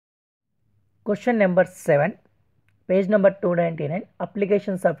Question number 7, page number 299,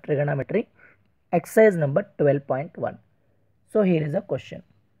 applications of trigonometry, exercise number 12.1. So here is a question.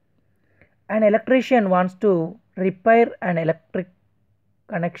 An electrician wants to repair an electric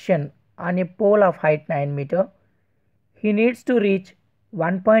connection on a pole of height 9 meter. He needs to reach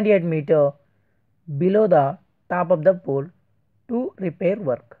 1.8 meter below the top of the pole to repair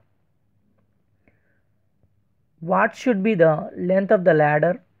work. What should be the length of the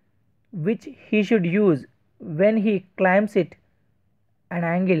ladder which he should use when he climbs it an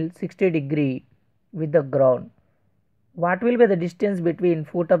angle 60 degree with the ground? What will be the distance between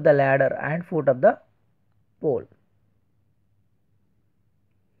foot of the ladder and foot of the pole?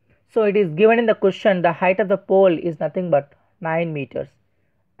 So it is given in the question, the height of the pole is nothing but 9 meters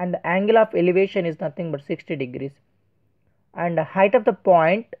and the angle of elevation is nothing but 60 degrees, and the height of the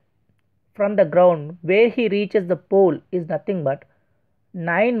point from the ground where he reaches the pole is nothing but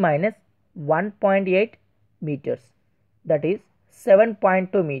 9 minus 1.8 meters, that is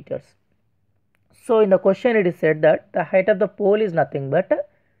 7.2 meters. So in the question it is said that the height of the pole is nothing but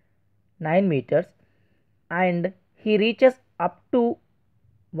 9 meters and he reaches up to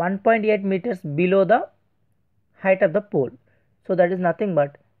 1.8 meters below the height of the pole. So that is nothing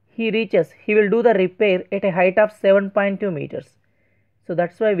but he will do the repair at a height of 7.2 meters. So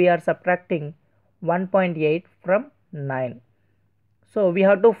that's why we are subtracting 1.8 from 9. So we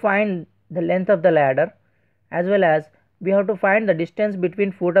have to find the length of the ladder as well as we have to find the distance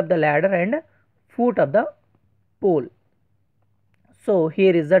between foot of the ladder and foot of the pole. So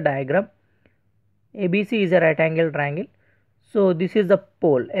here is the diagram. ABC is a right angle triangle. So this is the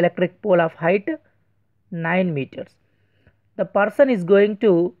pole, electric pole of height 9 meters. The person is going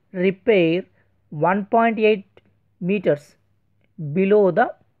to repair 1.8 meters below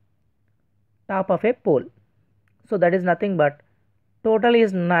the top of a pole. So that is nothing but total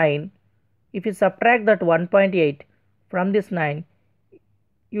is 9. If you subtract that 1.8 from this 9,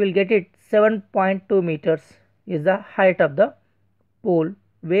 you will get it 7.2 meters is the height of the pole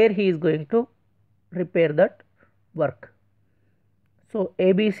where he is going to repair that work. So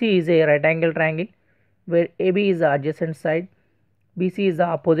ABC is a right angle triangle where AB is the adjacent side, BC is the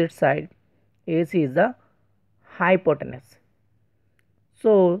opposite side, AC is the hypotenuse.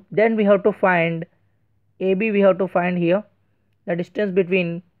 So then we have to find AB, we have to find here the distance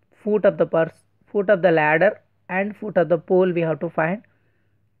between foot of the ladder and foot of the pole we have to find.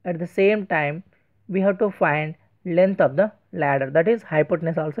 At the same time we have to find length of the ladder, that is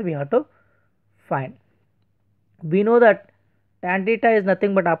hypotenuse also we have to find. We know that tan theta is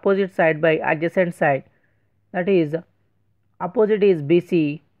nothing but opposite side by adjacent side, that is opposite is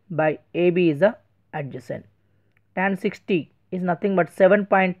BC by AB is the adjacent. Tan 60 is nothing but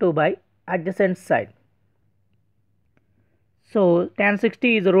 7.2 by adjacent side. So tan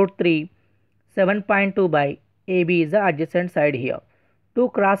 60 is root 3, 7.2 by AB is the adjacent side here. To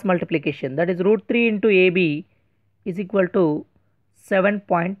cross multiplication, that is root 3 into AB is equal to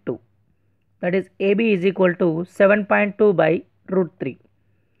 7.2. That is AB is equal to 7.2 by root 3.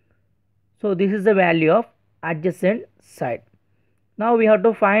 So this is the value of adjacent side. Now we have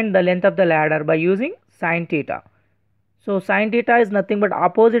to find the length of the ladder by using sin theta. So sin theta is nothing but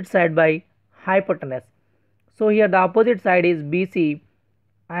opposite side by hypotenuse. So here the opposite side is BC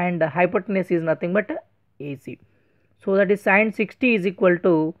and the hypotenuse is nothing but AC. So that is sin 60 is equal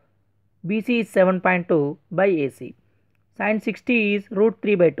to BC is 7.2 by AC. Sin 60 is root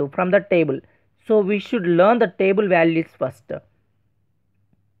 3 by 2 from the table. So we should learn the table values first.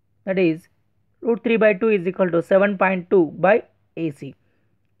 That is root 3 by 2 is equal to 7.2 by AC.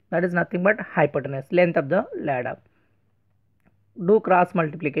 That is nothing but hypotenuse, length of the ladder. Do cross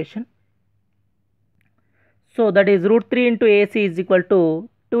multiplication. So that is root 3 into AC is equal to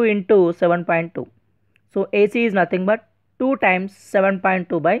 2 into 7.2. So AC is nothing but 2 times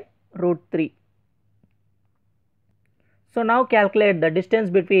 7.2 by root 3. So now calculate the distance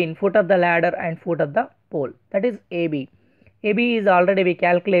between foot of the ladder and foot of the pole, that is AB. AB is already we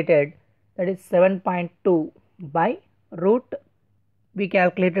calculated, that is 7.2 by root, we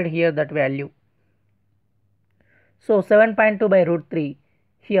calculated here that value. So 7.2 by root 3,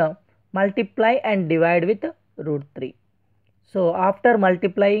 here multiply and divide with root 3. So after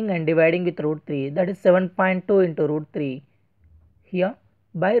multiplying and dividing with root 3, that is 7.2 into root 3, here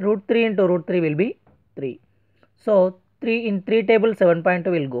by root 3 into root 3 will be 3. So 3 in 3 table 7.2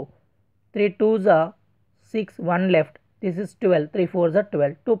 will go. 3 2s are 6, 1 left. This is 12, 3 4s are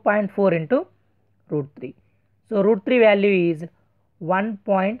 12. 2.4 into root 3. So root 3 value is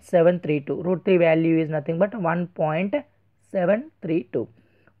 1.732. Root 3 value is nothing but 1.732.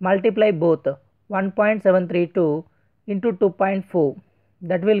 Multiply both 1.732 into 2.4,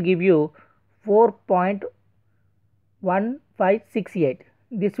 that will give you 4.1568.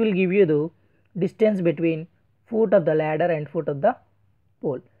 This will give you the distance between foot of the ladder and foot of the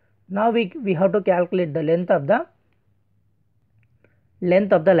pole. Now we have to calculate the length of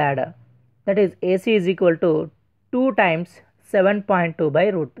the ladder. That is AC is equal to 2 times 7.2 by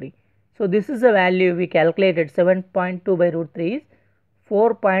root 3. So this is the value we calculated. 7.2 by root 3 is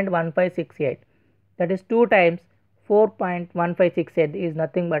 4.1568. That is 2 times 4.1568 is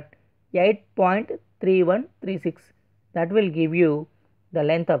nothing but 8.3136. That will give you the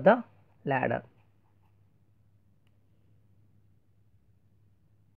length of the ladder.